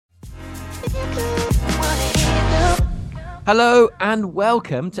Hello and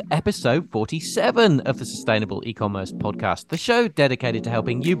welcome to episode 47 of the Sustainable E-commerce Podcast, the show dedicated to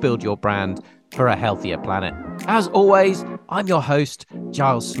helping you build your brand for a healthier planet. As always, I'm your host,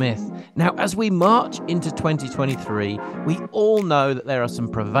 Giles Smith. Now, as we march into 2023, we all know that there are some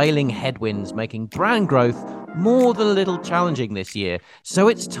prevailing headwinds making brand growth more than a little challenging this year. So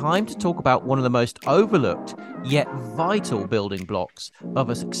it's time to talk about one of the most overlooked yet vital building blocks of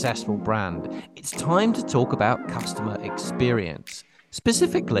a successful brand. It's time to talk about customer experience.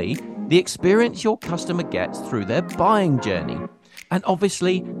 Specifically, the experience your customer gets through their buying journey. And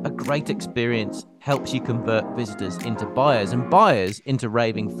obviously, a great experience helps you convert visitors into buyers and buyers into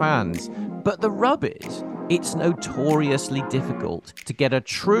raving fans. But the rub is, it's notoriously difficult to get a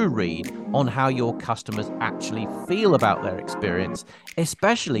true read on how your customers actually feel about their experience,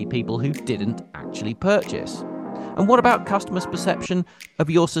 especially people who didn't actually purchase. And what about customers' perception of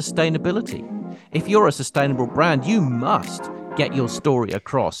your sustainability? If you're a sustainable brand, you must get your story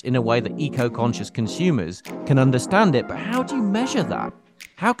across in a way that eco-conscious consumers can understand it. But how do you measure that?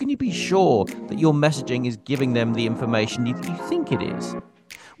 How can you be sure that your messaging is giving them the information you think it is?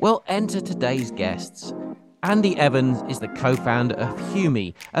 Well, enter today's guests. Andy Evans is the co-founder of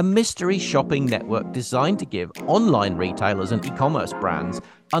Humi, a mystery shopping network designed to give online retailers and e-commerce brands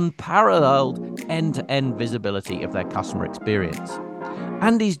unparalleled end-to-end visibility of their customer experience.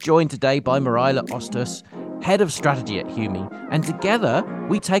 Andy's joined today by Marila Ostos, Head of Strategy at Humi, and together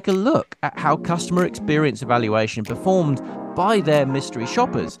we take a look at how customer experience evaluation performed by their mystery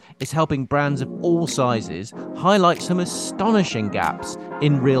shoppers is helping brands of all sizes highlight some astonishing gaps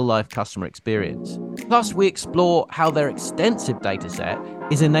in real-life customer experience. Plus, we explore how their extensive data set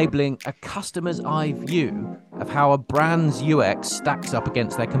is enabling a customer's eye view of how a brand's UX stacks up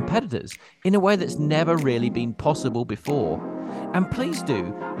against their competitors in a way that's never really been possible before. And please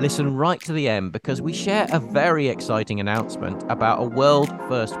do listen right to the end, because we share a very exciting announcement about a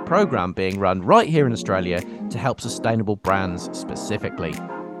world-first program being run right here in Australia to help sustainable brands specifically.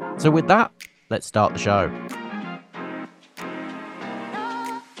 So with that, let's start the show.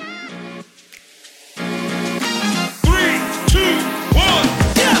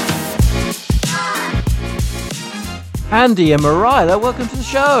 Andy and Marila, welcome to the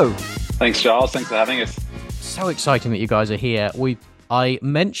show. Thanks, Giles. Thanks for having us. So exciting that you guys are here. I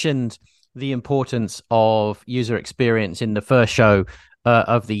mentioned the importance of user experience in the first show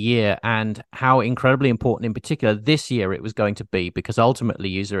of the year, and how incredibly important in particular this year it was going to be, because ultimately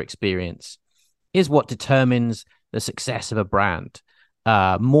user experience is what determines the success of a brand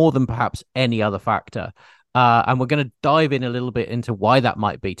more than perhaps any other factor. And we're going to dive in a little bit into why that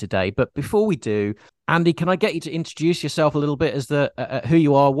might be today. But before we do, Andy, can I get you to introduce yourself a little bit as who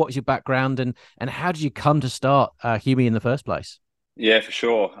you are, what's your background, and how did you come to start Humi in the first place? Yeah, for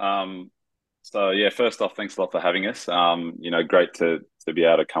sure. First off, thanks a lot for having us. Great to be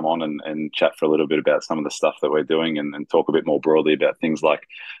able to come on and chat for a little bit about some of the stuff that we're doing, and talk a bit more broadly about things like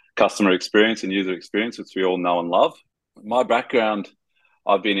customer experience and user experience, which we all know and love. My background,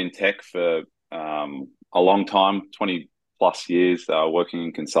 I've been in tech for a long time, 20 plus years, working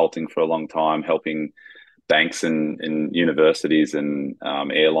in consulting for a long time, helping banks and universities and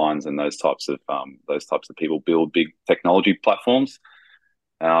airlines and those types of people build big technology platforms.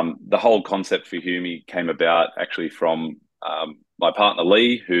 The whole concept for Humi came about actually from my partner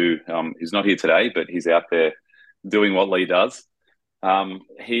Lee, who is not here today, but he's out there doing what Lee does.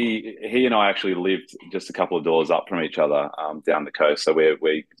 He and I actually lived just a couple of doors up from each other down the coast. So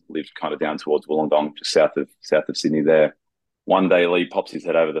we lived kind of down towards Wollongong, just south of Sydney there. One day Lee pops his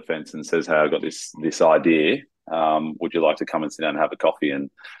head over the fence and says, "Hey, I've got this idea. Would you like to come and sit down and have a coffee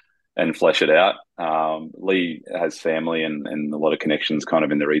and flesh it out?" Lee has family and a lot of connections kind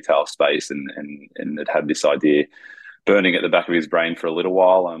of in the retail space, and it had this idea burning at the back of his brain for a little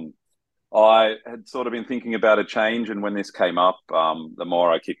while. I had sort of been thinking about a change, and when this came up, the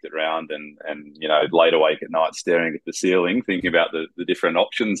more I kicked it around and laid awake at night staring at the ceiling, thinking about the different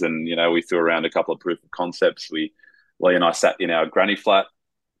options. And, we threw around a couple of proof of concepts. Lee and I sat in our granny flat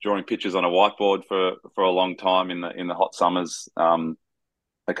drawing pictures on a whiteboard for a long time in the hot summers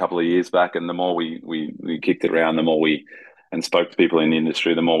a couple of years back. And the more we kicked it around, the more and spoke to people in the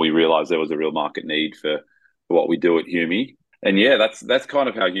industry, the more we realized there was a real market need for what we do at Humi. And yeah, that's kind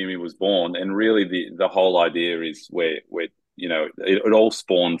of how Humi was born. And really the whole idea is where it all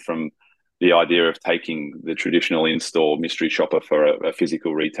spawned from the idea of taking the traditional in-store mystery shopper for a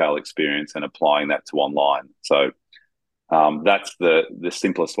physical retail experience and applying that to online. So that's the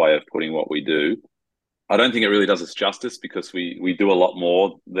simplest way of putting what we do. I don't think it really does us justice, because we do a lot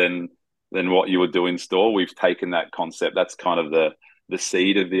more than what you would do in store. We've taken that concept. That's kind of the the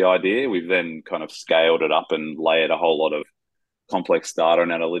seed of the idea. We've then kind of scaled it up and layered a whole lot of complex data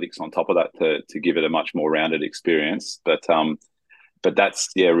and analytics on top of that to give it a much more rounded experience. But that's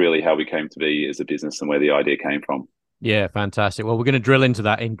really how we came to be as a business and where the idea came from. Yeah, fantastic. Well, we're going to drill into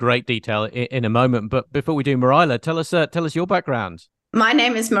that in great detail in a moment. But before we do, Marila, tell us your background. My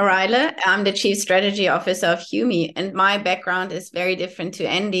name is Marile. I'm the Chief Strategy Officer of Humi, and my background is very different to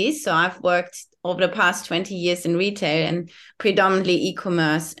Andy's. So I've worked over the past 20 years in retail and predominantly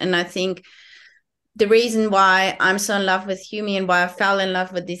e-commerce. And I think the reason why I'm so in love with Humi and why I fell in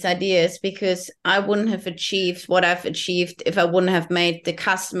love with these ideas, because I wouldn't have achieved what I've achieved if I wouldn't have made the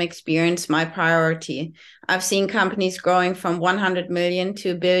customer experience my priority. I've seen companies growing from 100 million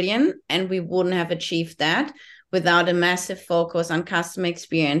to a billion, and we wouldn't have achieved that without a massive focus on customer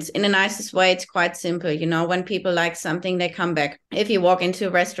experience. In the nicest way, it's quite simple. You know, when people like something, they come back. If you walk into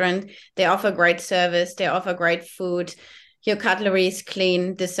a restaurant, they offer great service, they offer great food, your cutlery is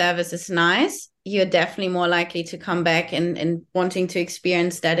clean, the service is nice, you're definitely more likely to come back and wanting to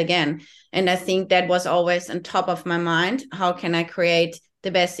experience that again. And I think that was always on top of my mind. How can I create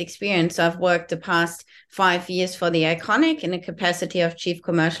the best experience? So I've worked the past 5 years for the Iconic in the capacity of Chief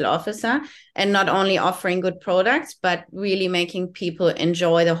Commercial Officer, and not only offering good products, but really making people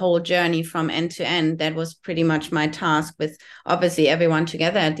enjoy the whole journey from end to end. That was pretty much my task with obviously everyone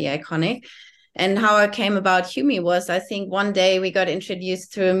together at the Iconic. And how I came about Humi was, I think one day we got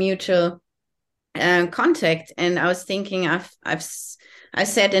introduced through a mutual contact, and I was thinking, I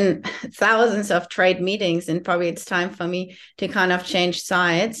sat in thousands of trade meetings, and probably it's time for me to kind of change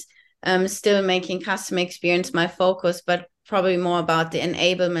sides. Still making customer experience my focus, but probably more about the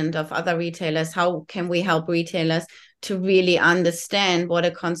enablement of other retailers. How can we help retailers to really understand what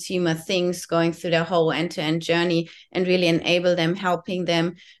a consumer thinks going through their whole end-to-end journey, and really enable them, helping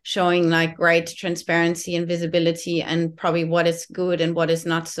them, showing like great transparency and visibility, and probably what is good and what is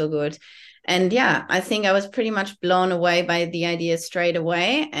not so good. And yeah, I think I was pretty much blown away by the idea straight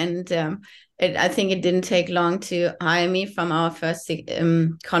away. And I think it didn't take long to hire me from our first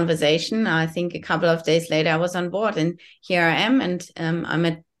conversation. I think a couple of days later, I was on board, and here I am. And I'm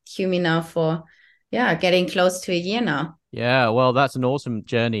at Humi now for, getting close to a year now. Yeah, well, that's an awesome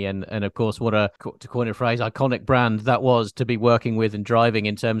journey. And of course, what to coin a phrase, iconic brand that was to be working with and driving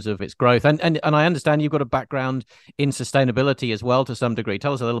in terms of its growth. And I understand you've got a background in sustainability as well to some degree.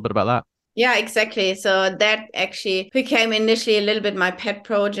 Tell us a little bit about that. Yeah, exactly. So that actually became initially a little bit my pet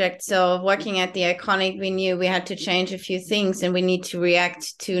project. So working at the Iconic, we knew we had to change a few things, and we need to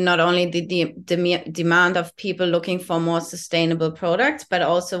react to not only the demand of people looking for more sustainable products, but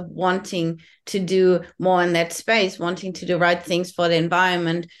also wanting to do more in that space, wanting to do right things for the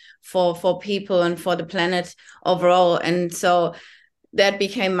environment, for people and for the planet overall. And so that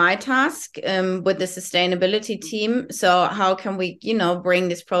became my task with the sustainability team. So how can we, bring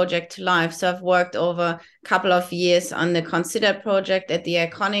this project to life? So I've worked over a couple of years on the Consider project at the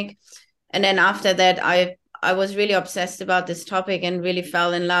Iconic. And then after that, I was really obsessed about this topic and really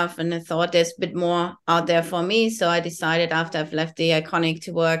fell in love. And I thought there's a bit more out there for me. So I decided after I've left the Iconic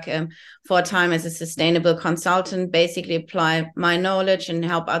to work for a time as a sustainable consultant, basically apply my knowledge and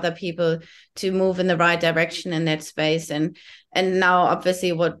help other people to move in the right direction in that space. And now,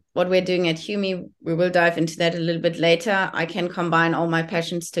 obviously, what we're doing at Humi, we will dive into that a little bit later. I can combine all my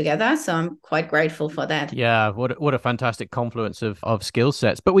passions together, so I'm quite grateful for that. Yeah, what a fantastic confluence of skill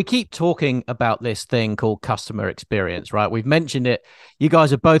sets. But we keep talking about this thing called customer experience, right? We've mentioned it. You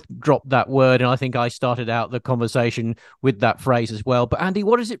guys have both dropped that word, and I think I started out the conversation with that phrase as well. But Andy,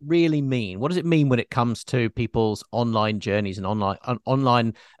 what does it really mean? What does it mean when it comes to people's online journeys and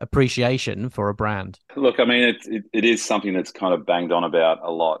online appreciation for a brand? Look, I mean, it is something that's kind of banged on about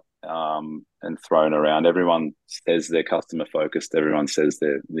a lot and thrown around. Everyone says they're customer focused. Everyone says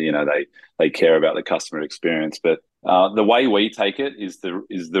they care about the customer experience. But the way we take it is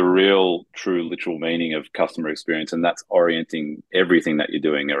the real, true, literal meaning of customer experience, and that's orienting everything that you're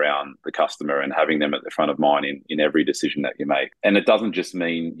doing around the customer and having them at the front of mind in every decision that you make. And it doesn't just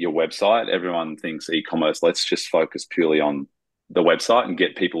mean your website. Everyone thinks e-commerce. Let's just focus purely on the website and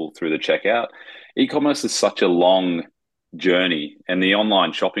get people through the checkout. E-commerce is such a long journey, and the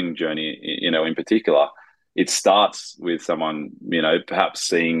online shopping journey, in particular, it starts with someone, perhaps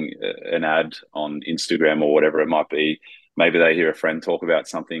seeing an ad on Instagram or whatever it might be. Maybe they hear a friend talk about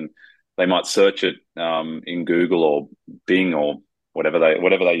something. They might search it in Google or Bing or whatever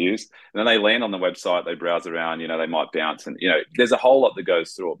they use, and then they land on the website. They browse around. They might bounce, and there's a whole lot that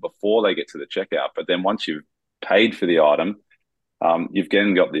goes through it before they get to the checkout. But then once you've paid for the item, you've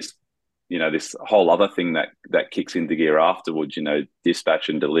again got this this whole other thing that kicks into gear afterwards, dispatch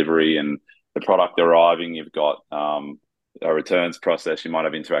and delivery and the product arriving. You've got, a returns process. You might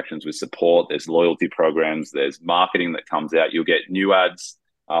have interactions with support. There's loyalty programs. There's marketing that comes out. You'll get new ads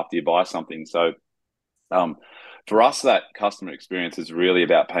after you buy something. So for us, that customer experience is really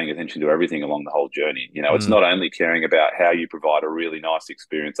about paying attention to everything along the whole journey. It's not only caring about how you provide a really nice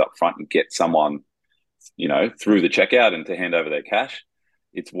experience up front and get someone, through the checkout and to hand over their cash.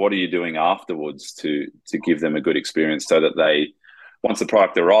 It's what are you doing afterwards to give them a good experience so that once the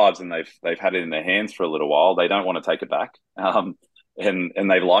product arrives and they've had it in their hands for a little while, they don't want to take it back. And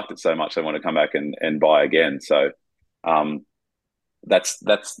they've liked it so much they want to come back and buy again. So that's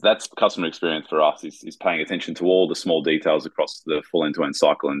customer experience for us is paying attention to all the small details across the full end-to-end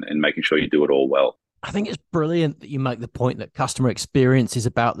cycle and making sure you do it all well. I think it's brilliant that you make the point that customer experience is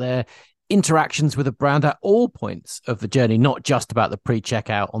about their interactions with a brand at all points of the journey, not just about the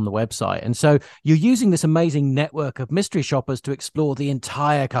pre-checkout on the website. And so you're using this amazing network of mystery shoppers to explore the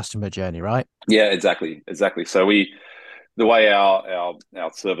entire customer journey, right? Yeah, exactly. So the way our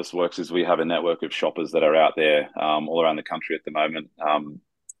service works is we have a network of shoppers that are out there all around the country at the moment,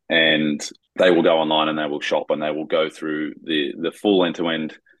 and they will go online and they will shop and they will go through the full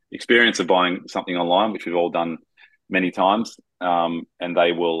end-to-end experience of buying something online, which we've all done many times, and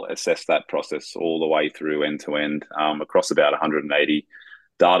they will assess that process all the way through end-to-end across about 180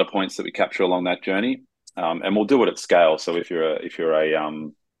 data points that we capture along that journey, and we'll do it at scale. So if you're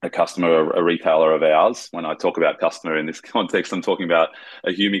a customer, a retailer of ours, when I talk about customer in this context, I'm talking about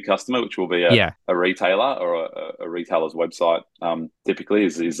a Humi customer, which will be a retailer or a retailer's website. Typically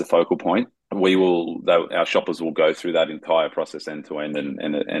is the focal point. Our shoppers will go through that entire process end to end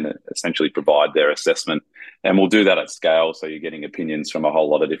and essentially provide their assessment, and we'll do that at scale. So you're getting opinions from a whole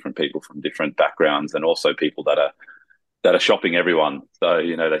lot of different people from different backgrounds, and also people that are shopping everyone. So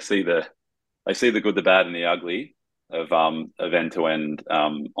they see the good, the bad, and the ugly of end-to-end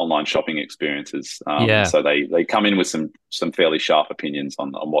online shopping experiences. So they come in with some fairly sharp opinions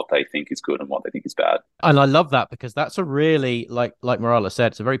on what they think is good and what they think is bad. And I love that because that's a really, like Marala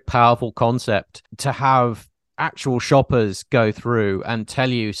said, it's a very powerful concept to have actual shoppers go through and tell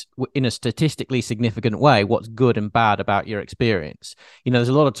you in a statistically significant way what's good and bad about your experience. There's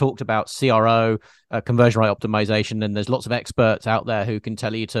a lot of talk about CRO, conversion rate optimization, and there's lots of experts out there who can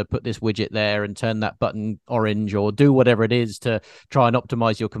tell you to put this widget there and turn that button orange or do whatever it is to try and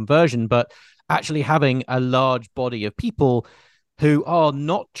optimize your conversion. But actually having a large body of people who are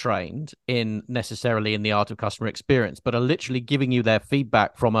not trained necessarily in the art of customer experience, but are literally giving you their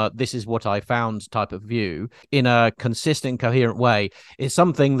feedback from a "this is what I found" type of view in a consistent, coherent way is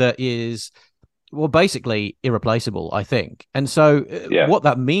something that is, well, basically irreplaceable, I think. And so what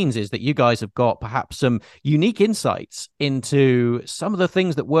that means is that you guys have got perhaps some unique insights into some of the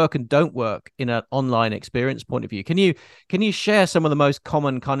things that work and don't work in an online experience point of view. Can you share some of the most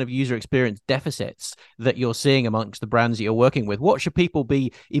common kind of user experience deficits that you're seeing amongst the brands that you're working with? What should people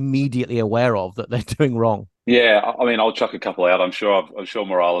be immediately aware of that they're doing wrong? Yeah, I mean, I'll chuck a couple out. I'm sure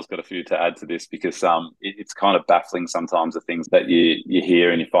Morala's got a few to add to this because it's kind of baffling sometimes the things that you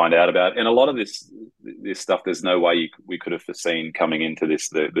hear and you find out about. And a lot of this stuff, there's no way we could have foreseen coming into this,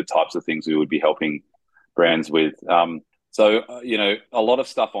 the types of things we would be helping brands with. So a lot of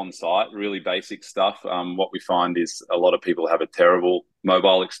stuff on site, really basic stuff. What we find is a lot of people have a terrible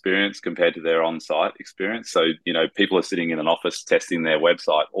mobile experience compared to their on-site experience. So, people are sitting in an office testing their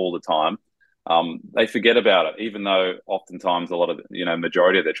website all the time. They forget about it, even though oftentimes a lot of,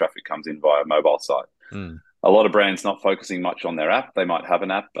 majority of their traffic comes in via a mobile site. A lot of brands not focusing much on their app. They might have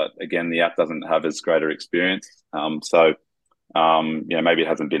an app, but again, the app doesn't have as greater experience. So maybe it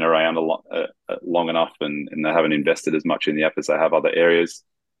hasn't been around long enough and they haven't invested as much in the app as they have other areas.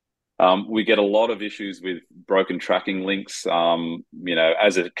 We get a lot of issues with broken tracking links.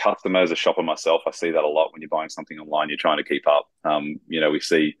 As a customer, as a shopper myself, I see that a lot when you're buying something online, you're trying to keep up. We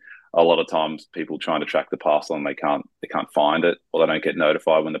see a lot of times people trying to track the parcel and they can't find it, or they don't get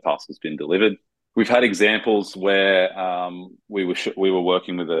notified when the parcel's been delivered. We've had examples where we were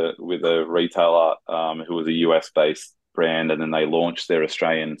working with a retailer who was a US-based brand, and then they launched their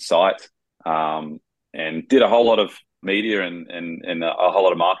Australian site and did a whole lot of media and a whole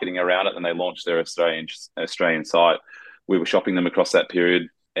lot of marketing around it. And they launched their Australian site. We were shopping them across that period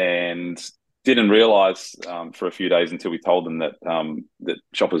and didn't realize for a few days until we told them that that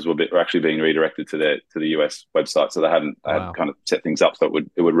shoppers were actually being redirected to the US website. So they had kind of set things up so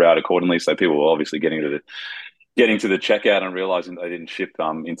it would route accordingly. So people were obviously getting to the checkout and realizing they didn't ship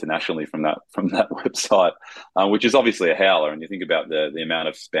internationally from that website, which is obviously a howler. And you think about the amount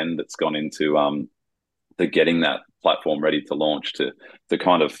of spend that's gone into to getting that platform ready to launch to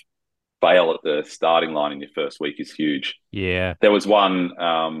kind of fail at the starting line in your first week is huge. Yeah. There was one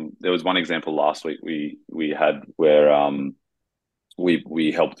example last week we had where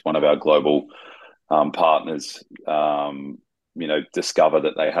we helped one of our global partners discover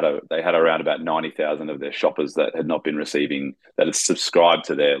that they had around about 90,000 of their shoppers that had not been receiving, that had subscribed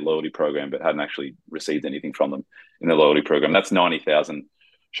to their loyalty program but hadn't actually received anything from them in the loyalty program. That's 90,000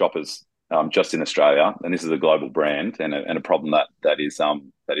 shoppers just in Australia, and this is a global brand and a problem that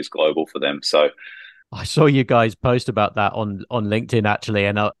is global for them. So I saw you guys post about that on LinkedIn actually,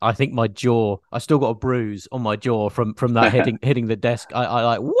 and I think my jaw, I still got a bruise on my jaw from that hitting the desk. I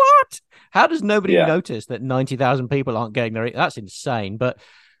like, what? How does nobody notice that 90,000 people aren't getting their? That's insane. But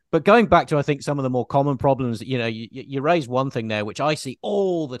going back to, I think, some of the more common problems, you raise one thing there, which I see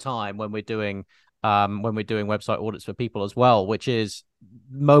all the time when we're doing website audits for people as well, which is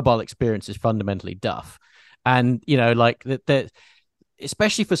mobile experience is fundamentally duff, and like that.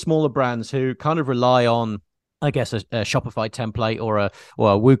 Especially for smaller brands who kind of rely on, I guess, a Shopify template or a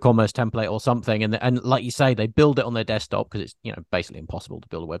WooCommerce template or something, and like you say, they build it on their desktop because it's basically impossible to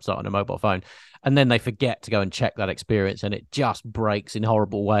build a website on a mobile phone, and then they forget to go and check that experience, and it just breaks in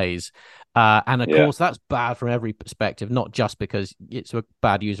horrible ways. And of course, that's bad from every perspective, not just because it's a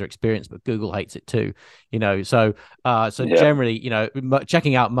bad user experience, but Google hates it too. So generally,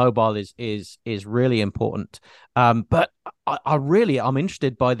 checking out mobile is really important. But I'm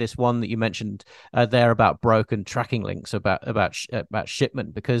interested by this one that you mentioned there about broken tracking links about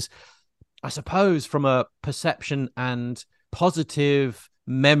shipment, because I suppose from a perception and positive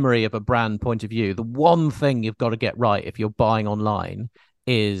memory of a brand point of view, the one thing you've got to get right if you're buying online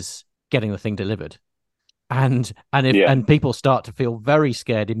is getting the thing delivered. And people start to feel very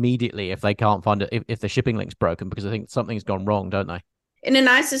scared immediately if they can't find it, if the shipping link's broken, because I think something's gone wrong, don't they? In the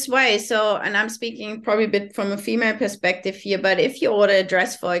nicest way. So, and I'm speaking probably a bit from a female perspective here, but if you order a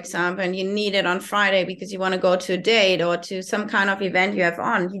dress, for example, and you need it on Friday because you want to go to a date or to some kind of event you have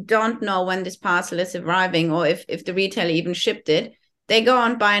on, you don't know when this parcel is arriving or if the retailer even shipped it. They go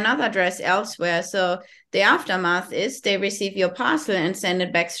and buy another dress elsewhere. So the aftermath is they receive your parcel and send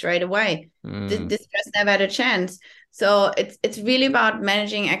it back straight away. This dress never had a chance. So it's really about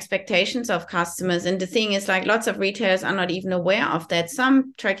managing expectations of customers. And the thing is, like, lots of retailers are not even aware of that.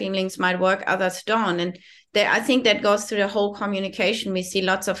 Some tracking links might work, others don't. And I think that goes through the whole communication. We see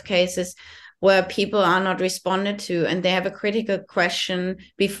lots of cases where people are not responded to and they have a critical question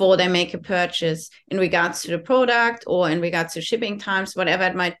before they make a purchase in regards to the product or in regards to shipping times, whatever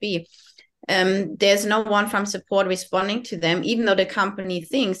it might be. There's no one from support responding to them, even though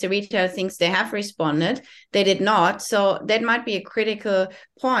the retailer thinks they have responded, they did not. So that might be a critical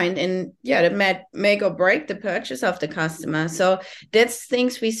point in, that might make or break the purchase of the customer. So that's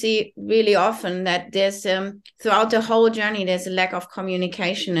things we see really often, that there's throughout the whole journey, there's a lack of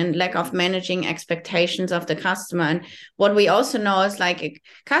communication and lack of managing expectations of the customer. And what we also know is, like,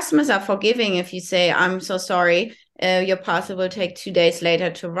 customers are forgiving if you say, I'm so sorry, your parcel will take 2 days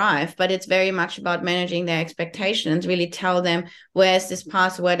later to arrive, but it's very much about managing their expectations, really tell them, where's this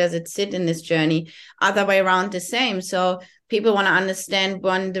parcel, where does it sit in this journey? Other way around, the same. So people want to understand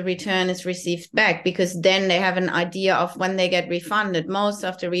when the return is received back, because then they have an idea of when they get refunded. Most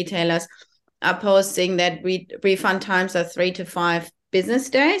of the retailers are posting that refund times are 3 to 5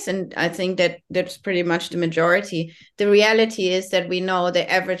 business days, and I think that's pretty much the majority. The reality is that we know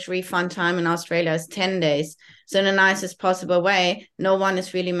the average refund time in Australia is 10 days. So in the nicest possible way, no one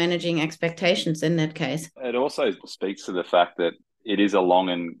is really managing expectations in that case. It also speaks to the fact that it is a long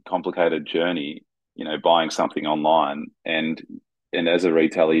and complicated journey, buying something online, and as a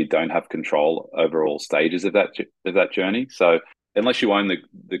retailer, you don't have control over all stages of that journey. So unless you own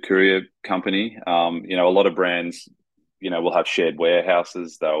the courier company, a lot of brands, will have shared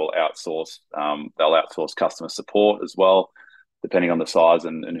warehouses. They'll outsource customer support as well, depending on the size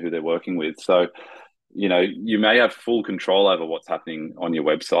and who they're working with. So, you may have full control over what's happening on your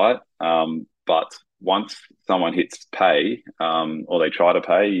website, but once someone hits pay or they try to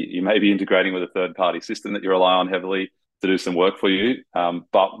pay, you may be integrating with a third-party system that you rely on heavily to do some work for you.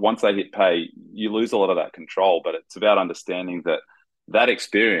 But once they hit pay, you lose a lot of that control. But it's about understanding that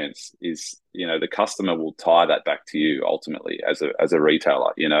experience is, the customer will tie that back to you ultimately as a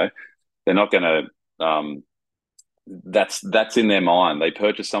retailer. They're not going to. That's in their mind. They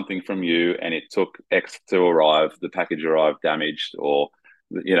purchased something from you and it took X to arrive, the package arrived damaged, or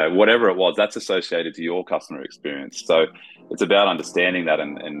whatever it was, that's associated to your customer experience. So it's about understanding that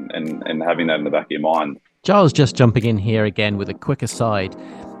and having that in the back of your mind. Giles just jumping in here again with a quick aside.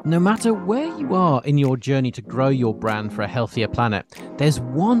 No matter where you are in your journey to grow your brand for a healthier planet, there's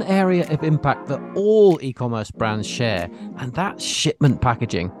one area of impact that all e-commerce brands share, and that's shipment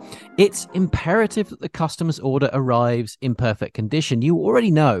packaging. It's imperative that the customer's order arrives in perfect condition. You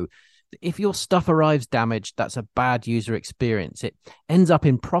already know that if your stuff arrives damaged, that's a bad user experience. It ends up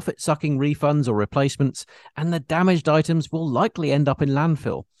in profit-sucking refunds or replacements, and the damaged items will likely end up in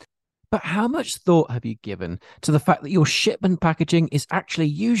landfill. But how much thought have you given to the fact that your shipment packaging is actually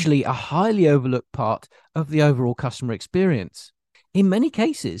usually a highly overlooked part of the overall customer experience? In many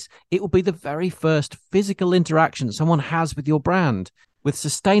cases, it will be the very first physical interaction someone has with your brand. With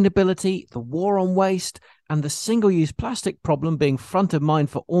sustainability, the war on waste, and the single-use plastic problem being front of mind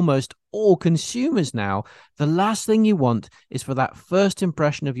for almost all consumers now, the last thing you want is for that first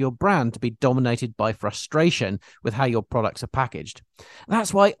impression of your brand to be dominated by frustration with how your products are packaged.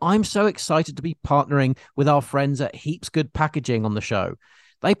 That's why I'm so excited to be partnering with our friends at Heaps Good Packaging on the show.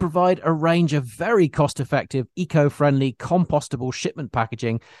 They provide a range of very cost-effective, eco-friendly, compostable shipment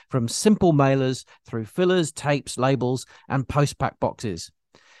packaging from simple mailers through fillers, tapes, labels, and post-pack boxes.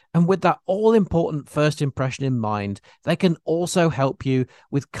 And with that all-important first impression in mind, they can also help you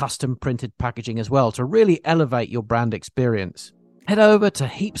with custom printed packaging as well to really elevate your brand experience. Head over to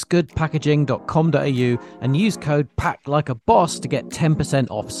heapsgoodpackaging.com.au and use code PACKLIKEABOSS to get 10%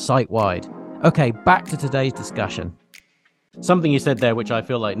 off site-wide. Okay, back to today's discussion. Something you said there, which I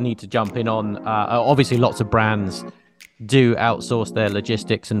feel like need to jump in on. Obviously, lots of brands do outsource their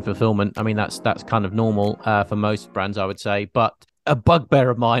logistics and fulfillment. I mean, that's kind of normal for most brands, I would say. But a bugbear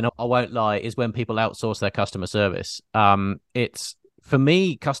of mine, I won't lie, is when people outsource their customer service. It's, for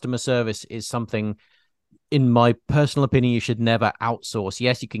me, customer service is something, in my personal opinion, you should never outsource.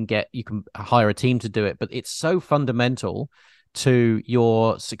 Yes, you can hire a team to do it, but it's so fundamental to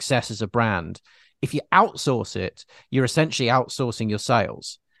your success as a brand. If you outsource it, you're essentially outsourcing your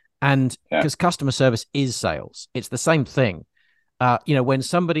sales. And because customer service is sales, it's the same thing. When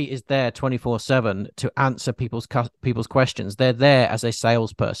somebody is there 24/7 to answer people's questions, they're there as a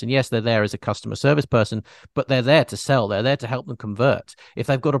salesperson. Yes, they're there as a customer service person, but they're there to sell. They're there to help them convert. If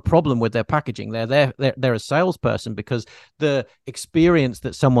they've got a problem with their packaging, they're a salesperson, because the experience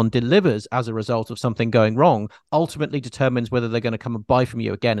that someone delivers as a result of something going wrong ultimately determines whether they're going to come and buy from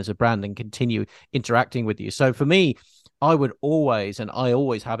you again as a brand and continue interacting with you. So for me, I would always, and I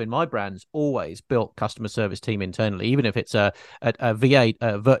always have in my brands, always built customer service team internally, even if it's a VA,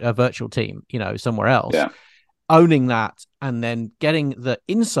 a virtual team, somewhere else. Yeah. Owning that and then getting the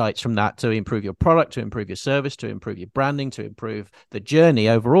insights from that to improve your product, to improve your service, to improve your branding, to improve the journey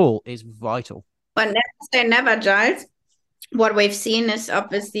overall is vital. But never say never, Giles. What we've seen is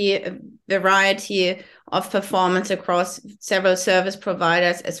obviously a variety of performance across several service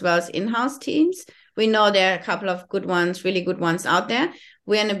providers as well as in-house teams. We know there are a couple of good ones, really good ones out there.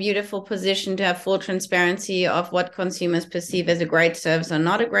 We're in a beautiful position to have full transparency of what consumers perceive as a great service or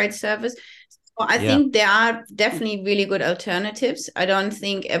not a great service. So I think there are definitely really good alternatives. I don't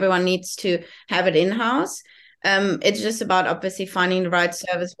think everyone needs to have it in-house. It's just about obviously finding the right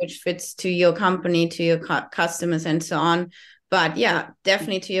service which fits to your company, to your customers, and so on. But yeah,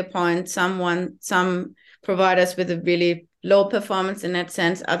 definitely to your point, some providers with a really low performance in that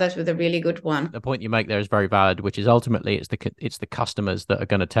sense, others with a really good one. The point you make there is very valid, which is ultimately it's the customers that are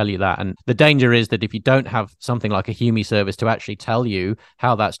going to tell you that. And the danger is that if you don't have something like a Humi service to actually tell you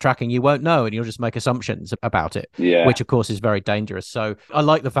how that's tracking, you won't know, and you'll just make assumptions about it, which of course is very dangerous. So I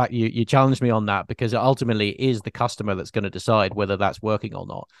like the fact you challenged me on that, because it ultimately is the customer that's going to decide whether that's working or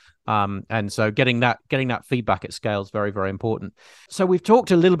not. And so getting that feedback at scale is very, very important. So we've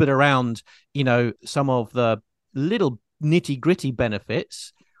talked a little bit around, some of the little nitty-gritty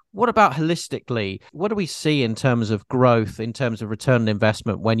benefits. What about holistically? What do we see in terms of growth, in terms of return on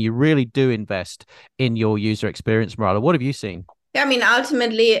investment, when you really do invest in your user experience, Marla? What have you seen? Yeah, I mean,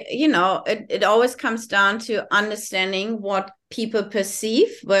 ultimately, it always comes down to understanding what people perceive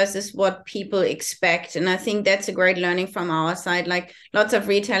versus what people expect. And I think that's a great learning from our side. Like, lots of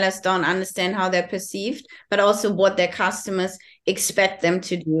retailers don't understand how they're perceived, but also what their customers expect them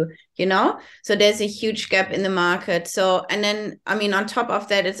to do, So there's a huge gap in the market. So, and then, I mean, on top of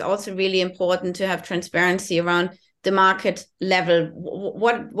that, it's also really important to have transparency around the market level.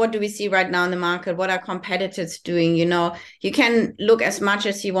 What do we see right now in the market? What are competitors doing? You can look as much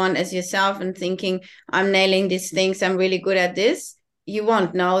as you want as yourself and thinking, I'm nailing these things, I'm really good at this. You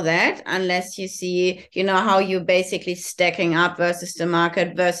won't know that unless you see, how you're basically stacking up versus the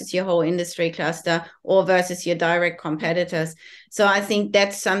market, versus your whole industry cluster, or versus your direct competitors. So I think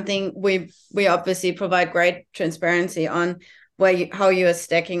that's something we obviously provide great transparency on. how you are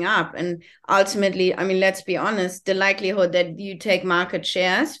stacking up. And ultimately, I mean, let's be honest, the likelihood that you take market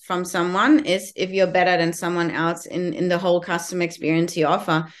shares from someone is if you're better than someone else in the whole customer experience you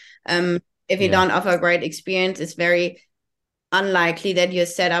offer. If you don't offer a great experience, it's very unlikely that you're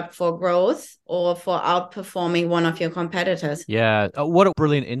set up for growth or for outperforming one of your competitors. Yeah, what a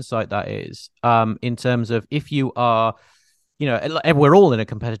brilliant insight that is. In terms of if you are, we're all in a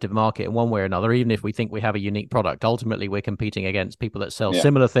competitive market in one way or another, even if we think we have a unique product. Ultimately, we're competing against people that sell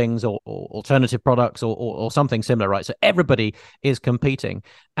similar things or alternative products or something similar, right? So everybody is competing.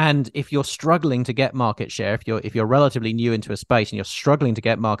 And if you're struggling to get market share, if you're relatively new into a space and you're struggling to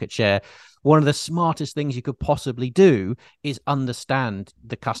get market share, one of the smartest things you could possibly do is understand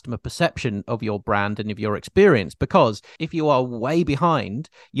the customer perception of your brand and of your experience. Because if you are way behind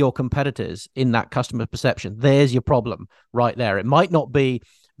your competitors in that customer perception, there's your problem right there. It might not be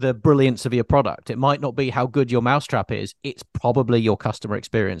the brilliance of your product. It might not be how good your mousetrap is. It's probably your customer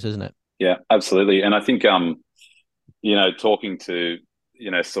experience, isn't it? Yeah, absolutely. And I think, talking to,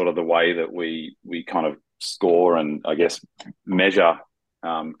 sort of the way that we kind of score and I guess measure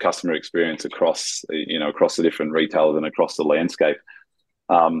customer experience across the different retailers and across the landscape.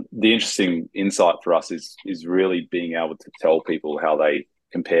 The interesting insight for us is really being able to tell people how they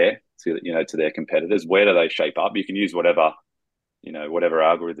compare to their competitors. Where do they shape up? You can use whatever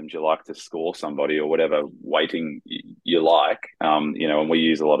algorithms you like to score somebody or whatever weighting you like. And we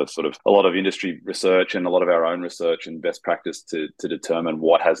use a lot of industry research and a lot of our own research and best practice to determine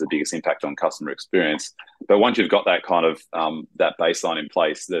what has the biggest impact on customer experience. But once you've got that kind of that baseline in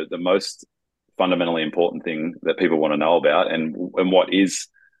place, the most fundamentally important thing that people want to know about and what is,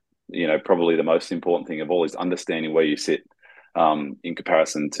 probably the most important thing of all is understanding where you sit in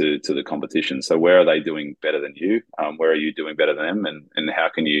comparison to the competition. So where are they doing better than you? Where are you doing better than them? And how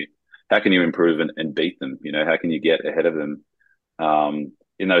can you improve and beat them? How can you get ahead of them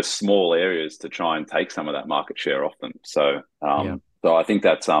in those small areas to try and take some of that market share off them? So so I think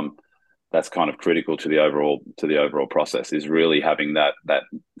that's kind of critical to the overall process, is really having that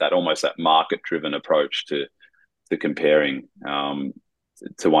almost that market driven approach to comparing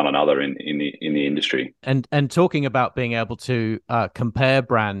to one another in the industry. And talking about being able to compare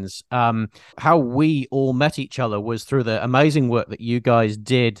brands, how we all met each other was through the amazing work that you guys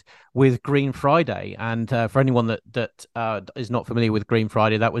did with Green Friday. And for anyone that is not familiar with Green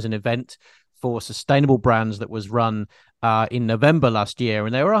Friday, that was an event for sustainable brands that was run in November last year.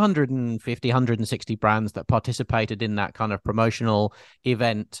 And there were 150, 160 brands that participated in that kind of promotional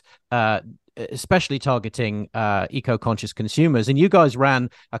event, especially targeting eco-conscious consumers. And you guys ran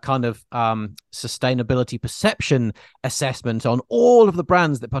a kind of sustainability perception assessment on all of the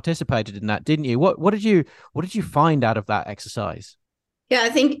brands that participated in that, didn't you? What did you find out of that exercise? Yeah, I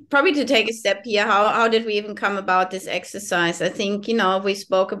think probably to take a step here, how did we even come about this exercise? I think, we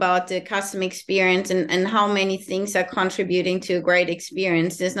spoke about the customer experience and how many things are contributing to a great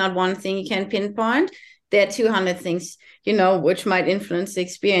experience. There's not one thing you can pinpoint. There are 200 things, which might influence the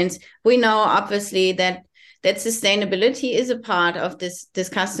experience. We know, obviously, that sustainability is a part of this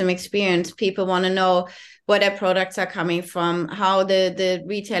customer experience. People want to know where their products are coming from, how the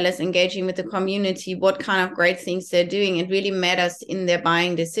retailers engaging with the community, what kind of great things they're doing. It really matters in their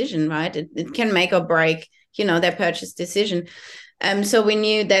buying decision, right? It can make or break, their purchase decision. So we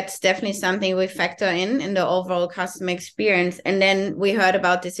knew that's definitely something we factor in the overall customer experience. And then we heard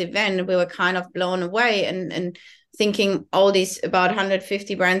about this event and we were kind of blown away and thinking all these about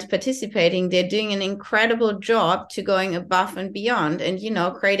 150 brands participating, they're doing an incredible job to going above and beyond and,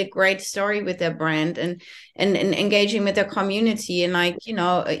 create a great story with their brand and engaging with their community and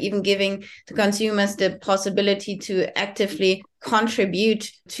even giving the consumers the possibility to actively contribute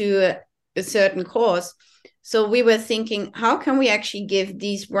to a certain cause. So we were thinking, how can we actually give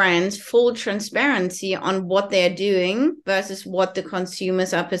these brands full transparency on what they're doing versus what the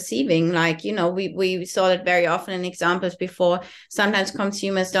consumers are perceiving? We saw it very often in examples before. Sometimes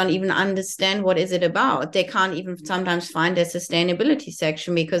consumers don't even understand what is it about. They can't even sometimes find their sustainability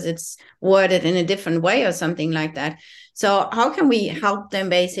section because it's worded in a different way or something like that. So how can we help them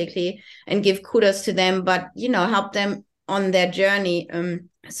basically and give kudos to them, but, help them on their journey?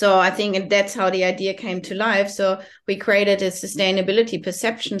 So I think that's how the idea came to life. So we created a sustainability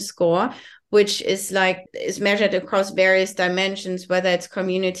perception score, which is measured across various dimensions, whether it's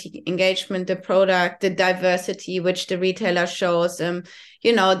community engagement, the product, the diversity, which the retailer shows,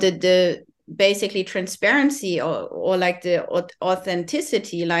 the basically transparency or the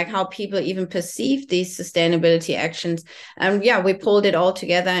authenticity, like how people even perceive these sustainability actions. We pulled it all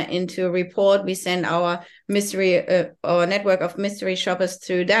together into a report. We sent our network of mystery shoppers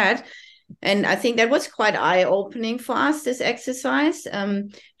through that. And I think that was quite eye-opening for us, this exercise.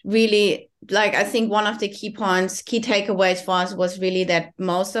 Really, like, I think one of the key takeaways for us was really that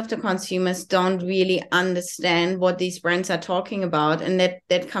most of the consumers don't really understand what these brands are talking about. And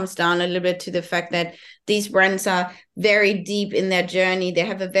that comes down a little bit to the fact that these brands are very deep in their journey. They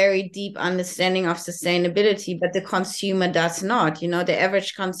have a very deep understanding of sustainability, but the consumer does not. You know, the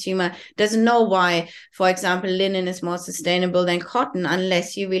average consumer doesn't know why, for example, linen is more sustainable than cotton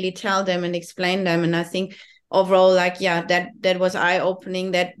unless you really tell them and explain them. And I think overall, like, yeah, that was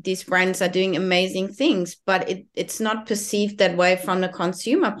eye-opening, that these brands are doing amazing things, but it's not perceived that way from the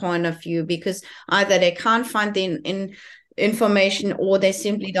consumer point of view, because either they can't find the information or they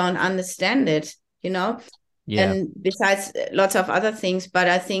simply don't understand it, you know. Yeah. And besides lots of other things, but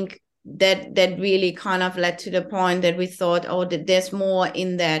I think that really kind of led to the point that we thought, oh, there's more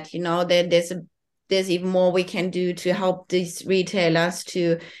in that, you know, there's even more we can do to help these retailers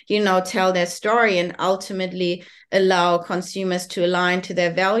to, you know, tell their story and ultimately allow consumers to align to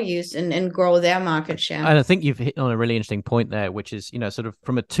their values and grow their market share. And I think you've hit on a really interesting point there, which is, you know, sort of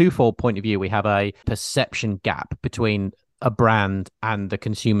from a twofold point of view, we have a perception gap between a brand and the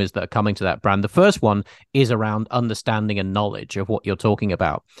consumers that are coming to that brand. The first one is around understanding and knowledge of what you're talking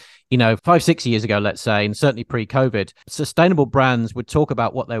about. You know, 5-6 years ago, let's say, and certainly pre-COVID, sustainable brands would talk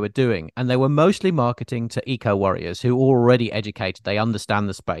about what they were doing, and they were mostly marketing to eco warriors who are already educated. They understand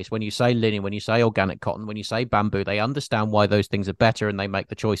the space. When you say linen, when you say organic cotton, when you say bamboo, they understand why those things are better and they make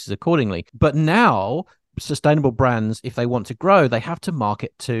the choices accordingly. But now, sustainable brands, if they want to grow, they have to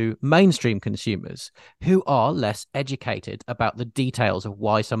market to mainstream consumers who are less educated about the details of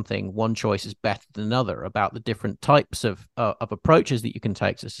why one choice is better than another, about the different types of approaches that you can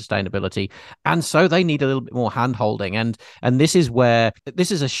take to sustainability. And so they need a little bit more hand-holding. And this is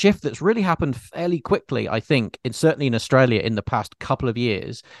a shift that's really happened fairly quickly, I think, certainly in Australia in the past couple of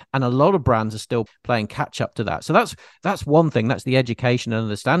years. And a lot of brands are still playing catch up to that. So that's one thing. That's the education and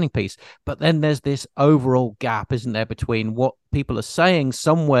understanding piece. But then there's this overall gap, isn't there, between what people are saying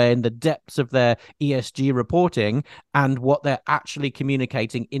somewhere in the depths of their ESG reporting and what they're actually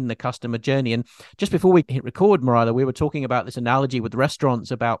communicating in the customer journey. And just before we hit record, Marila, we were talking about this analogy with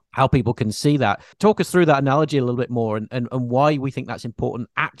restaurants about how people can see that. Talk us through that analogy a little bit more and why we think that's important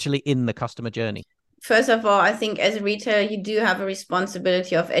actually in the customer journey. First of all, I think as a retailer, you do have a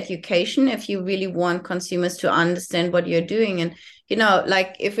responsibility of education if you really want consumers to understand what you're doing. And, you know,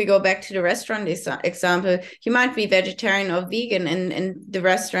 like if we go back to the restaurant example, you might be vegetarian or vegan and the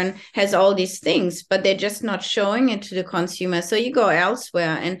restaurant has all these things, but they're just not showing it to the consumer. So you go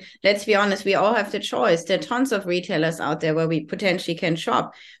elsewhere. And let's be honest, we all have the choice. There are tons of retailers out there where we potentially can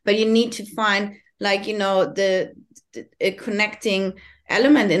shop, but you need to find, like, you know, the connecting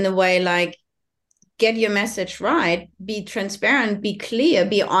element in the way, like, get your message right, be transparent, be clear,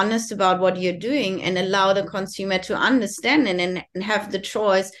 be honest about what you're doing, and allow the consumer to understand it and have the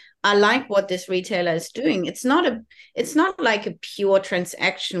choice. I like what this retailer is doing. It's not like a pure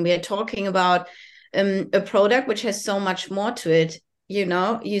transaction. We are talking about a product which has so much more to it. You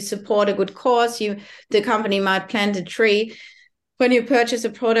know, you support a good cause. The company might plant a tree. When you purchase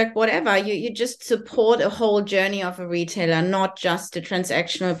a product, whatever, you just support a whole journey of a retailer, not just a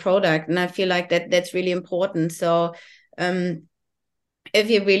transactional product. And I feel like that's really important. So if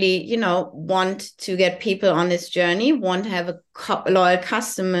you really, you know, want to get people on this journey, want to have a loyal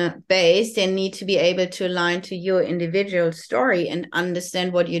customer base, they need to be able to align to your individual story and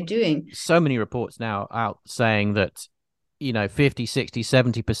understand what you're doing. So many reports now out saying that, you know, 50, 60,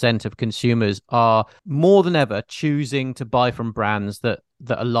 70% of consumers are more than ever choosing to buy from brands that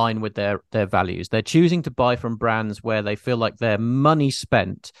align with their values. They're choosing to buy from brands where they feel like their money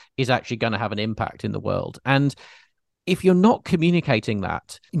spent is actually going to have an impact in the world. And if you're not communicating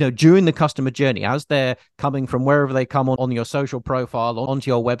that, you know, during the customer journey, as they're coming from wherever they come on your social profile, onto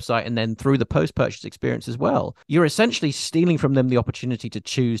your website, and then through the post-purchase experience as well, you're essentially stealing from them the opportunity to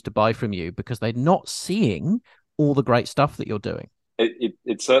choose to buy from you because they're not seeing all the great stuff that you're doing.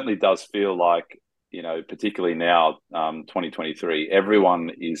 It certainly does feel like, you know, particularly now, 2023,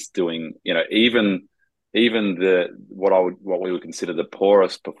 everyone is doing, you know, even what we would consider the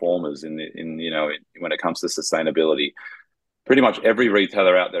poorest performers when it comes to sustainability. Pretty much every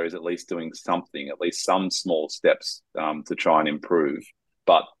retailer out there is at least doing something, at least some small steps to try and improve.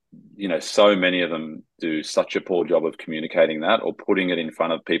 But, you know, so many of them do such a poor job of communicating that or putting it in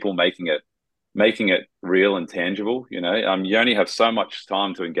front of people, making it real and tangible. You know, you only have so much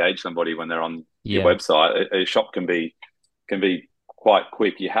time to engage somebody when they're on your website. A shop can be quite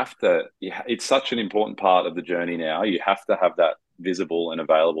quick. It's such an important part of the journey now. You have to have that visible and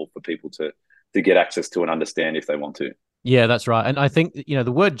available for people to get access to and understand if they want to. Yeah, that's right. And I think,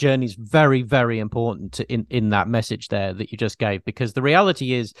 the word journey is very, very important in that message there that you just gave, because the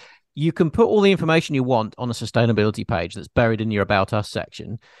reality is you can put all the information you want on a sustainability page that's buried in your About Us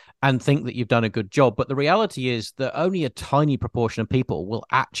section and think that you've done a good job. But the reality is that only a tiny proportion of people will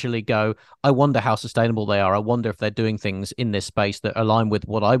actually go, I wonder how sustainable they are. I wonder if they're doing things in this space that align with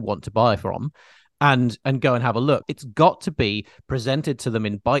what I want to buy from. And go and have a look. It's got to be presented to them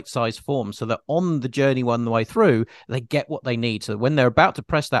in bite-sized form so that on the journey on the way through, they get what they need. So when they're about to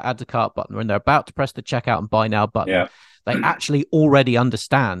press that add to cart button, when they're about to press the checkout and buy now button, they actually already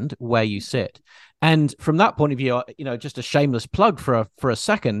understand where you sit. And from that point of view, just a shameless plug for a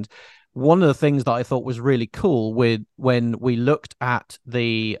second. One of the things that I thought was really cool when we looked at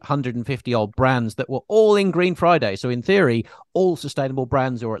the 150 odd brands that were all in Green Friday. So in theory, all sustainable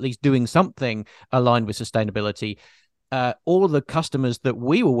brands, or at least doing something aligned with sustainability. All of the customers that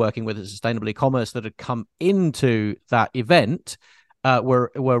we were working with at Sustainable E-commerce that had come into that event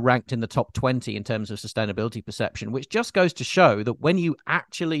were ranked in the top 20 in terms of sustainability perception, which just goes to show that when you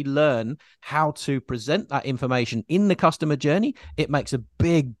actually learn how to present that information in the customer journey, it makes a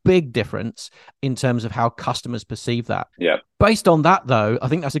big, big difference in terms of how customers perceive that. Yeah. Based on that, though, I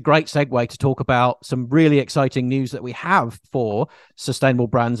think that's a great segue to talk about some really exciting news that we have for sustainable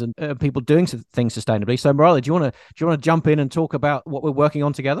brands and people doing things sustainably. So, Marilla, do you want to jump in and talk about what we're working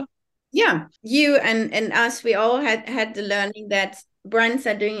on together? Yeah, you and us, we all had the learning that brands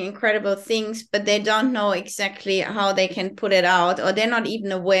are doing incredible things, but they don't know exactly how they can put it out, or they're not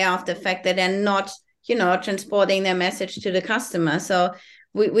even aware of the fact that they're not, transporting their message to the customer. So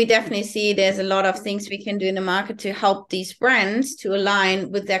we definitely see there's a lot of things we can do in the market to help these brands to align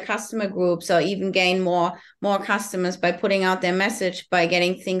with their customer groups, or even gain more customers by putting out their message, by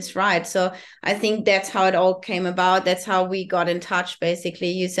getting things right. So I think that's how it all came about. That's how we got in touch.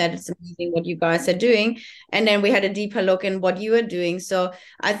 Basically, you said it's amazing what you guys are doing, and then we had a deeper look in what you are doing. So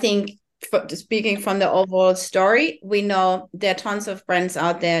I think, speaking from the overall story, we know there are tons of brands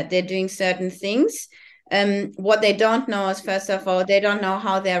out there. They're doing certain things. What they don't know is, first of all, they don't know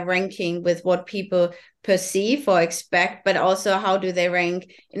how they're ranking with what people perceive or expect, but also how do they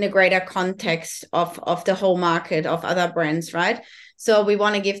rank in a greater context of the whole market of other brands, right? So we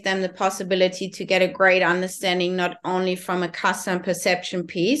want to give them the possibility to get a great understanding, not only from a customer perception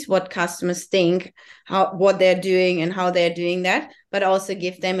piece, what customers think, what they're doing and how they're doing that, but also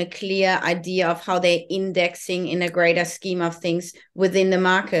give them a clear idea of how they're indexing in a greater scheme of things within the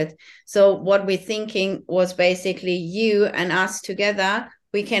market. So what we're thinking was basically you and us together,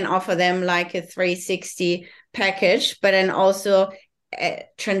 we can offer them like a 360 package, but then also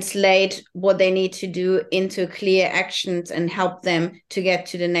translate what they need to do into clear actions and help them to get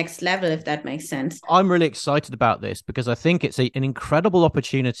to the next level, if that makes sense. I'm really excited about this because I think it's an incredible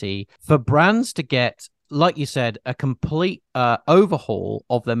opportunity for brands to get, like you said, a complete overhaul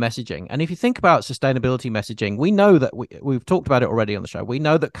of their messaging. And if you think about sustainability messaging, we know that we've talked about it already on the show. We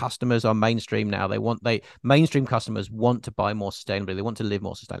know that customers are mainstream now. Mainstream customers want to buy more sustainably. They want to live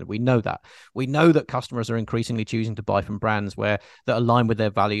more sustainably. We know that. We know that customers are increasingly choosing to buy from brands that align with their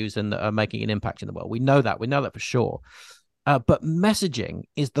values and that are making an impact in the world. We know that. We know that for sure. But messaging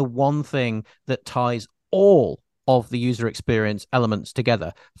is the one thing that ties all of the user experience elements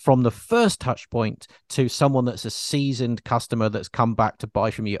together, from the first touch point to someone that's a seasoned customer that's come back to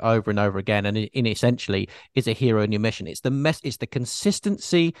buy from you over and over again, and in essentially is a hero in your mission. It's the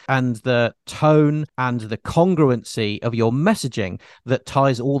consistency and the tone and the congruency of your messaging that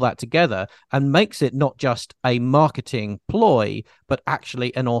ties all that together and makes it not just a marketing ploy, but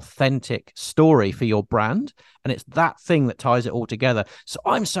actually an authentic story for your brand. And it's that thing that ties it all together. So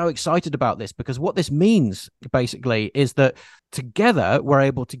I'm so excited about this, because what this means basically is that together we're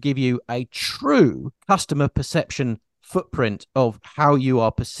able to give you a true customer perception footprint of how you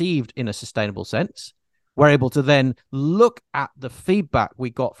are perceived in a sustainable sense. We're able to then look at the feedback we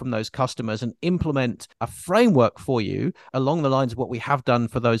got from those customers and implement a framework for you along the lines of what we have done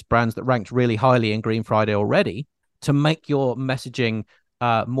for those brands that ranked really highly in Green Friday already, to make your messaging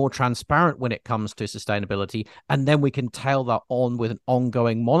more transparent when it comes to sustainability. And then we can tail that on with an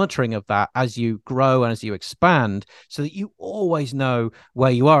ongoing monitoring of that as you grow and as you expand, so that you always know where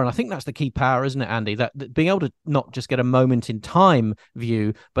you are. And I think that's the key power, isn't it, Andy? That being able to not just get a moment in time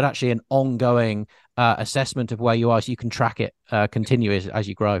view, but actually an ongoing assessment of where you are, so you can track it continue as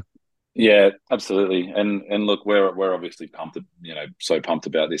you grow. Yeah, absolutely. And look, we're obviously pumped, so pumped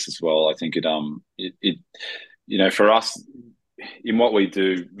about this as well. I think it for us, in what we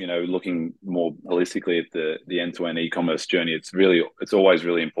do, looking more holistically at the end-to-end e-commerce journey, it's always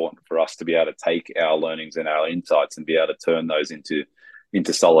really important for us to be able to take our learnings and our insights and be able to turn those into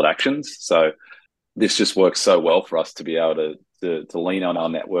solid actions. So this just works so well for us to be able to lean on our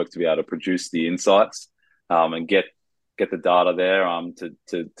network to be able to produce the insights, and get the data there,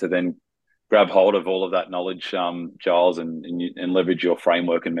 to then grab hold of all of that knowledge, Giles, and leverage your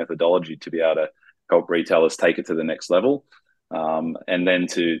framework and methodology to be able to help retailers take it to the next level. And then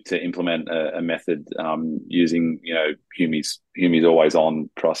to implement a method, using, Humi's always on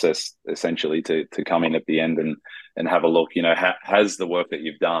process, essentially, to come in at the end and have a look. Has the work that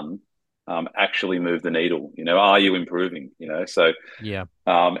you've done actually moved the needle? Are you improving? So Yeah.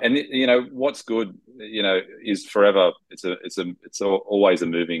 And what's good, is forever. It's always a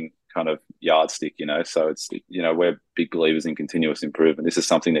moving kind of yardstick. So it's, we're big believers in continuous improvement. This is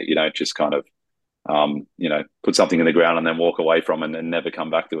something that you don't just kind of put something in the ground and then walk away from and never come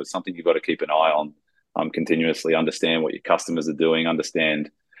back to. It's something you've got to keep an eye on, continuously understand what your customers are doing,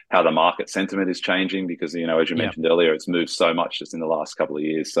 understand how the market sentiment is changing, because, as you mentioned earlier, it's moved so much just in the last couple of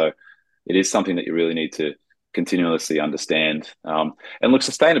years. So it is something that you really need to continuously understand. And look,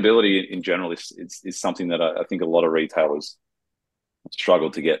 sustainability in general is something that I think a lot of retailers struggle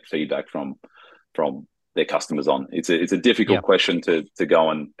to get feedback from their customers on. It's a difficult question to go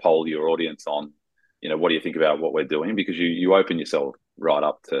and poll your audience on. What do you think about what we're doing? Because you open yourself right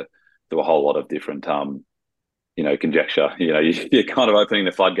up to a whole lot of different, conjecture. You're kind of opening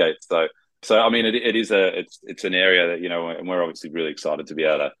the floodgates. So I mean, it's an area that, and we're obviously really excited to be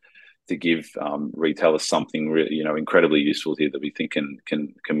able to give retailers something really, incredibly useful here that we think can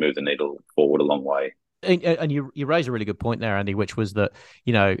move the needle forward a long way. And you raise a really good point there, Andy, which was that,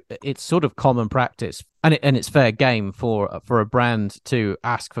 it's sort of common practice and it's fair game for a brand to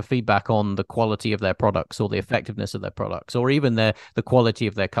ask for feedback on the quality of their products or the effectiveness of their products, or even the quality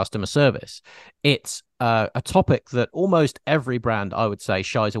of their customer service. It's a topic that almost every brand, I would say,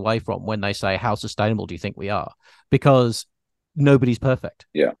 shies away from when they say, how sustainable do you think we are? Because nobody's perfect.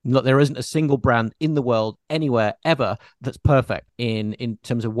 Yeah. There isn't a single brand in the world anywhere ever that's perfect in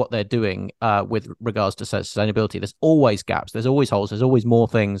terms of what they're doing with regards to sustainability. There's always gaps. There's always holes. There's always more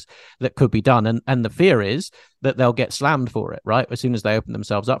things that could be done. And the fear is that they'll get slammed for it, right? As soon as they open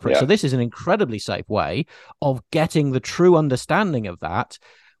themselves up for it. So this is an incredibly safe way of getting the true understanding of that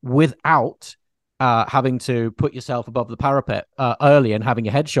without having to put yourself above the parapet early and having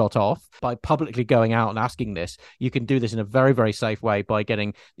your head shot off. By publicly going out and asking this, you can do this in a very, very safe way by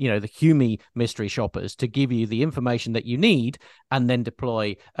getting, the Humi mystery shoppers to give you the information that you need, and then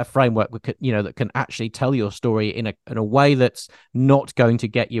deploy a framework that can actually tell your story in a way that's not going to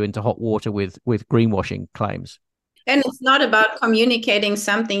get you into hot water with greenwashing claims. And it's not about communicating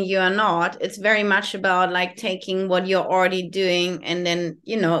something you are not. It's very much about like taking what you're already doing and then,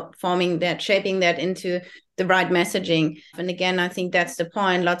 shaping that into the right messaging. And again, I think that's the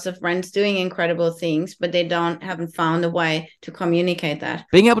point. Lots of brands doing incredible things, but they haven't found a way to communicate that.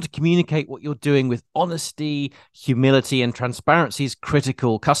 Being able to communicate what you're doing with honesty, humility, and transparency is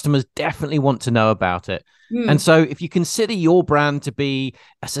critical. Customers definitely want to know about it. And so if you consider your brand to be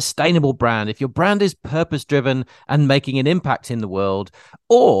a sustainable brand, if your brand is purpose-driven and making an impact in the world,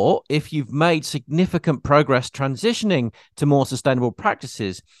 or if you've made significant progress transitioning to more sustainable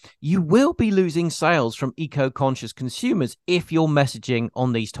practices, you will be losing sales from eco-conscious consumers if your messaging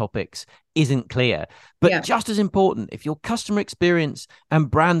on these topics isn't clear. But just as important, if your customer experience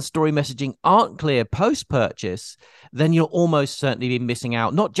and brand story messaging aren't clear post-purchase, then you'll almost certainly be missing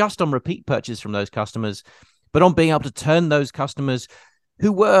out, not just on repeat purchases from those customers, but on being able to turn those customers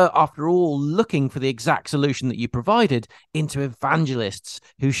who were, after all, looking for the exact solution that you provided into evangelists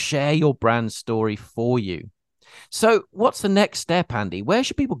who share your brand story for you. So what's the next step, Andy? Where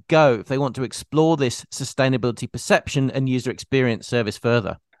should people go if they want to explore this sustainability perception and user experience service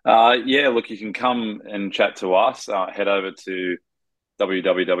further? Look, you can come and chat to us. Head over to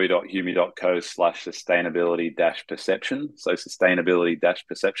www.humi.co/sustainability-perception. So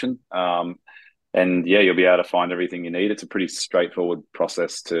sustainability-perception. And you'll be able to find everything you need. It's a pretty straightforward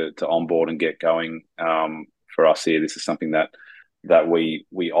process to onboard and get going. For us here, this is something that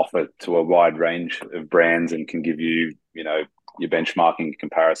we offer to a wide range of brands and can give you, your benchmarking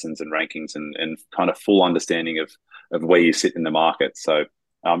comparisons and rankings and kind of full understanding of where you sit in the market. So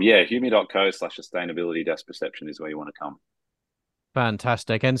humi.co/sustainability-perception is where you want to come.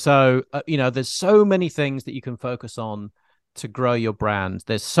 Fantastic. And so, there's so many things that you can focus on to grow your brand.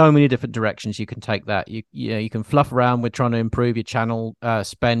 There's so many different directions you can take that. You can fluff around with trying to improve your channel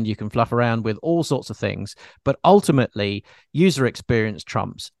spend. You can fluff around with all sorts of things, but ultimately user experience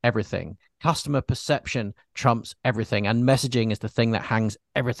trumps everything. Customer perception trumps everything, and messaging is the thing that hangs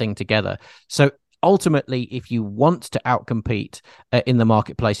everything together. So ultimately, if you want to outcompete in the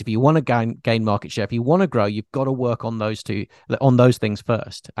marketplace, if you want to gain market share, if you want to grow, you've got to work on those things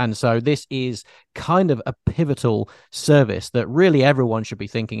first. And so this is kind of a pivotal service that really everyone should be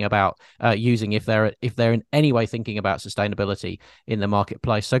thinking about using if they're in any way thinking about sustainability in the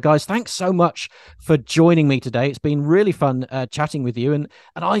marketplace. So guys, thanks so much for joining me today. It's been really fun chatting with you, and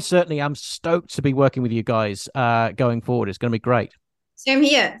I certainly am stoked to be working with you guys going forward. It's going to be great. Same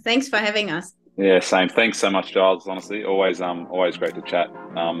here. Thanks for having us. Yeah, same. Thanks so much, Giles. Honestly, always great to chat.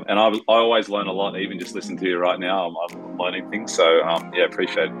 And I always learn a lot, even just listening to you right now. I'm learning things. So yeah,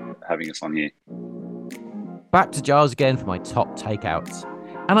 appreciate having us on here. Back to Giles again for my top takeouts.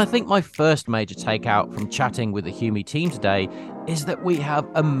 And I think my first major takeout from chatting with the Humi team today is that we have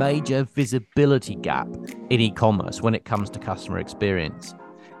a major visibility gap in e-commerce when it comes to customer experience.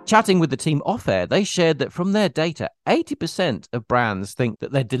 Chatting with the team off-air, they shared that from their data, 80% of brands think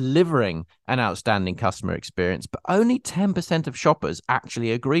that they're delivering an outstanding customer experience, but only 10% of shoppers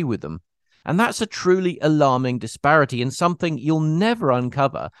actually agree with them. And that's a truly alarming disparity and something you'll never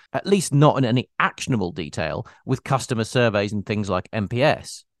uncover, at least not in any actionable detail, with customer surveys and things like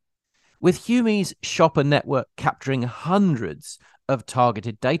NPS. With Humi's shopper network capturing hundreds of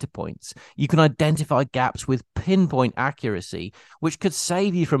targeted data points, you can identify gaps with pinpoint accuracy, which could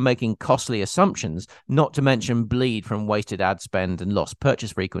save you from making costly assumptions, not to mention bleed from wasted ad spend and lost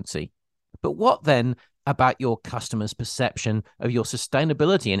purchase frequency. But what then about your customers' perception of your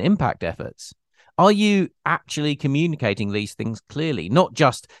sustainability and impact efforts? Are you actually communicating these things clearly, not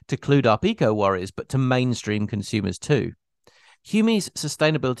just to clued up eco-warriors, but to mainstream consumers too? Humi's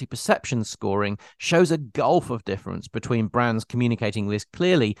sustainability perception scoring shows a gulf of difference between brands communicating this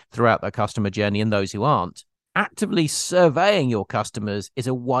clearly throughout their customer journey and those who aren't. Actively surveying your customers is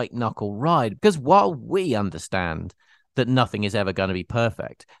a white-knuckle ride, because while we understand that nothing is ever going to be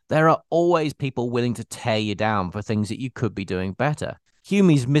perfect, there are always people willing to tear you down for things that you could be doing better.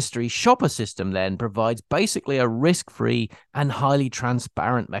 Humi's mystery shopper system then provides basically a risk-free and highly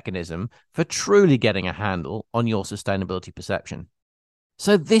transparent mechanism for truly getting a handle on your sustainability perception.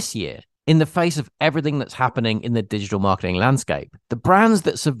 So this year, in the face of everything that's happening in the digital marketing landscape, the brands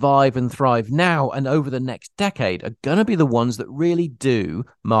that survive and thrive now and over the next decade are going to be the ones that really do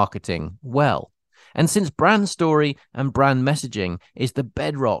marketing well. And since brand story and brand messaging is the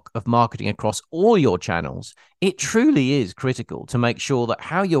bedrock of marketing across all your channels, it truly is critical to make sure that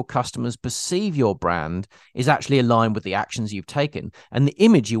how your customers perceive your brand is actually aligned with the actions you've taken and the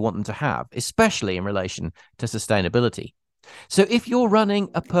image you want them to have, especially in relation to sustainability. So if you're running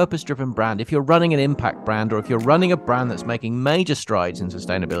a purpose-driven brand, if you're running an impact brand, or if you're running a brand that's making major strides in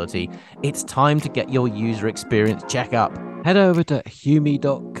sustainability, it's time to get your user experience check up. Head over to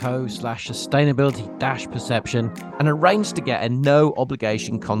humi.co/sustainability-perception and arrange to get a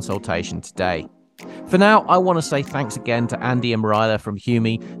no-obligation consultation today. For now, I want to say thanks again to Andy and Marilla from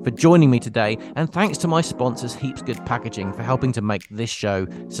Humi for joining me today, and thanks to my sponsors Heaps Good Packaging for helping to make this show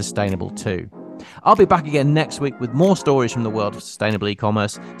sustainable too. I'll be back again next week with more stories from the world of sustainable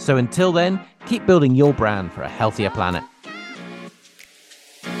e-commerce. So until then, keep building your brand for a healthier planet.